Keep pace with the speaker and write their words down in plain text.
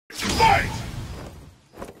Fight!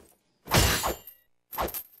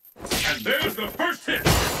 And there's the first hit.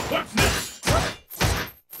 What's next?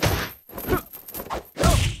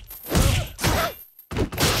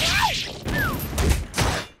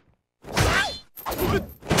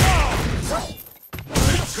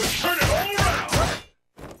 This could turn it all around.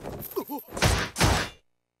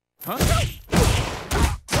 Huh?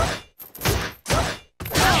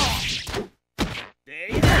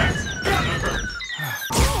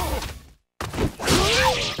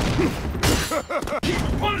 Keep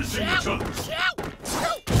punishing each other.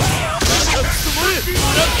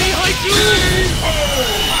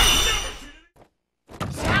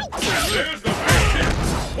 There's the first hit.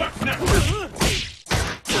 What's next?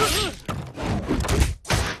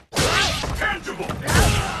 Tangible.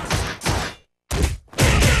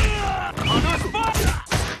 On the spot.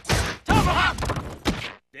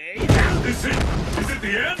 Is it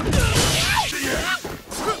the end? The end.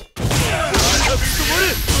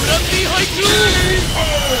 Oh,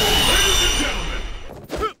 ladies and gentlemen.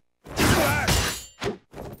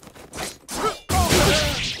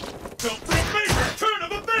 The major turn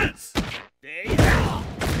of events.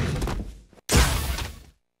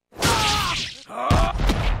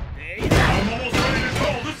 I'm almost ready to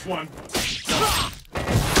call this one.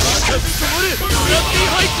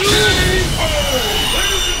 Oh,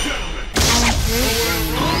 ladies and gentlemen.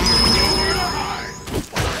 Nowhere to hide.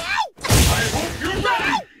 I hope you're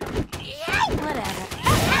ready. Whatever.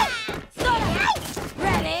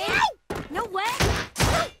 Ready? No way.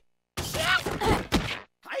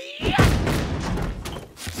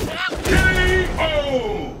 K.O.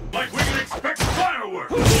 Like we can expect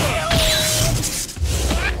fireworks.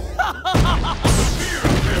 Fear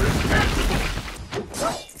up there is tangible.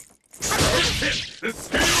 This hit, the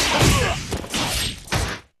scale of it.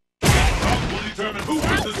 Round will determine who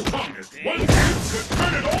is the strongest. One hit could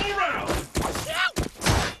turn it all around.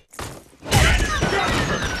 And it's got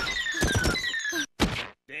her.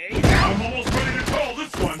 I'm almost ready to call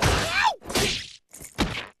this one.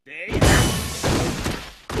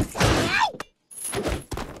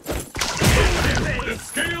 The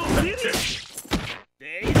scale has tipped.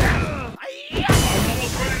 I'm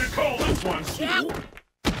almost ready to call this one.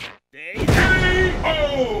 K.O.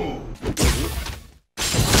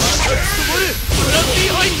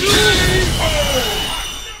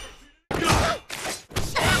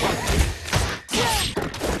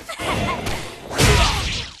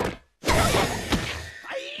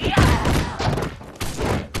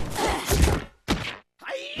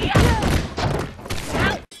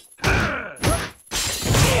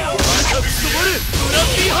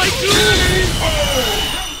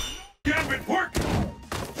 Gambit work!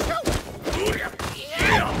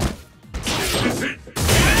 Is it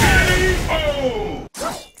K.O.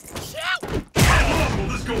 How long will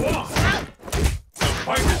this go on? The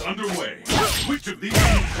fight is underway. Which of these two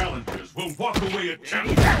challengers will walk away a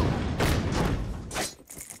champion?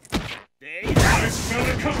 I smell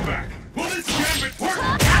a comeback! Will this gambit work?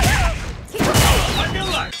 Like your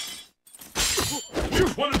life!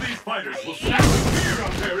 Which one of these fighters will snap the fear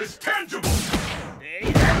out there is tangible?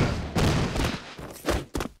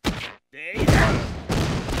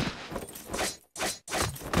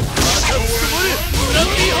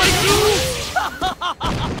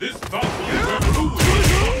 This bout will determine who will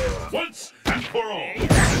win once and for all. And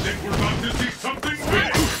then we're about to see something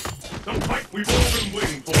big. The fight we've all been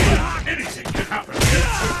waiting for. Anything can happen. It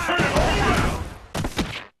could turn it all around.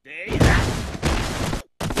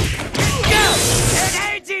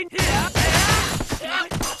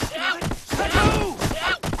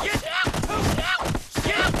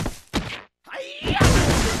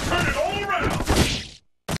 Turn it all around.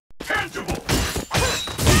 Tangible.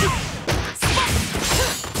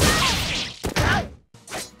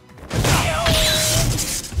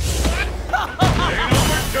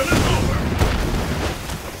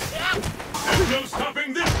 There's no stopping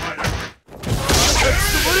this fighter.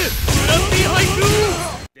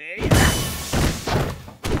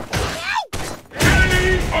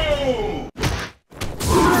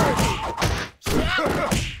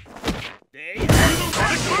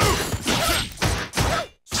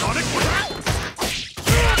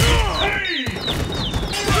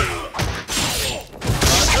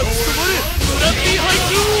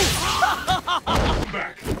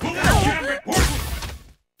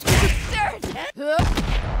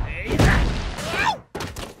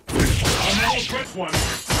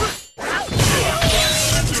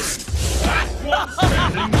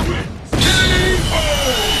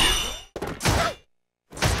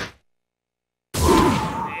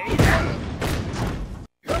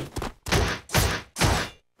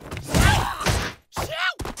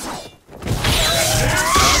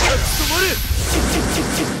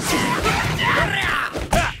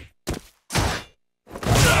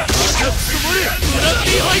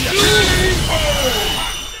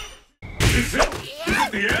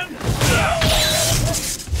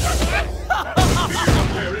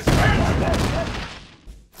 There is tangible.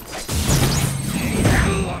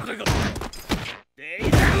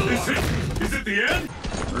 Is it the end?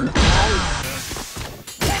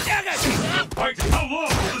 Fight, how long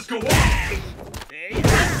will this go on?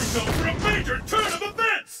 Yourself for a major turn of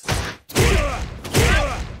events!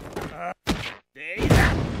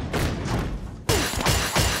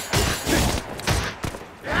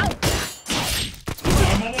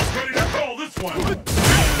 I'm almost ready to call this one. We're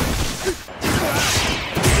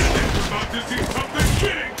about to see something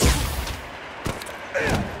big!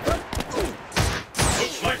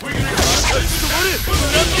 Looks like we can expect this.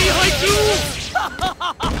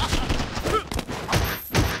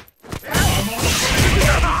 I'm almost ready to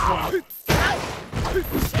grab this one.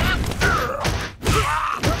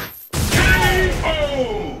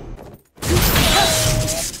 K.O.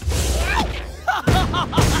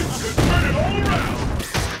 This could turn it all around.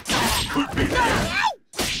 Could be the end.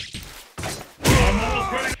 I'm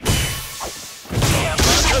almost ready.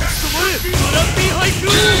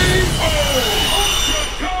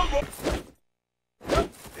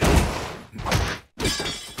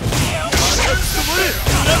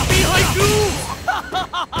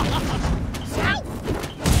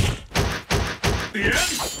 The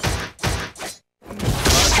end?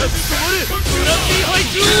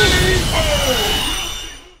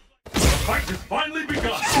 The fight has finally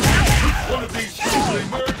begun. Which one of these two will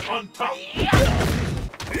emerge on top? All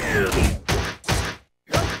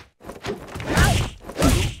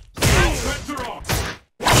bets are off.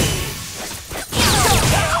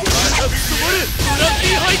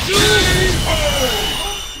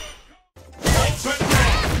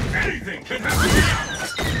 Anything can happen.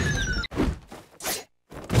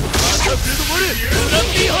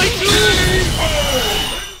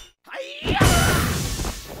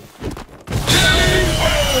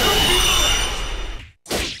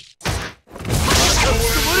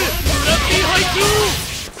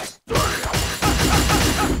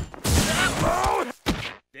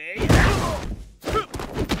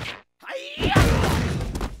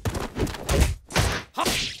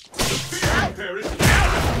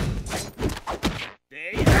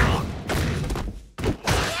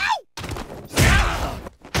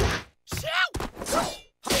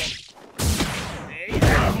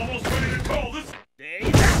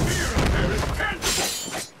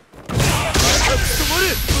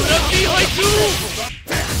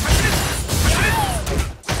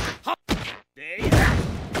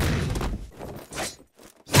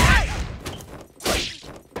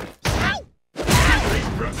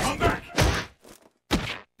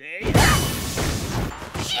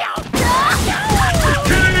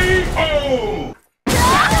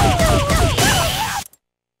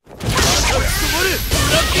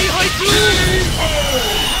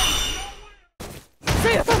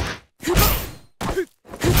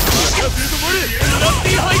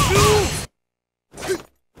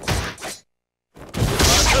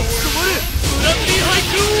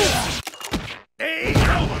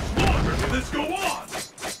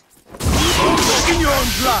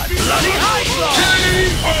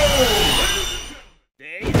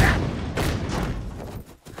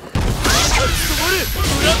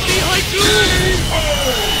 K.O.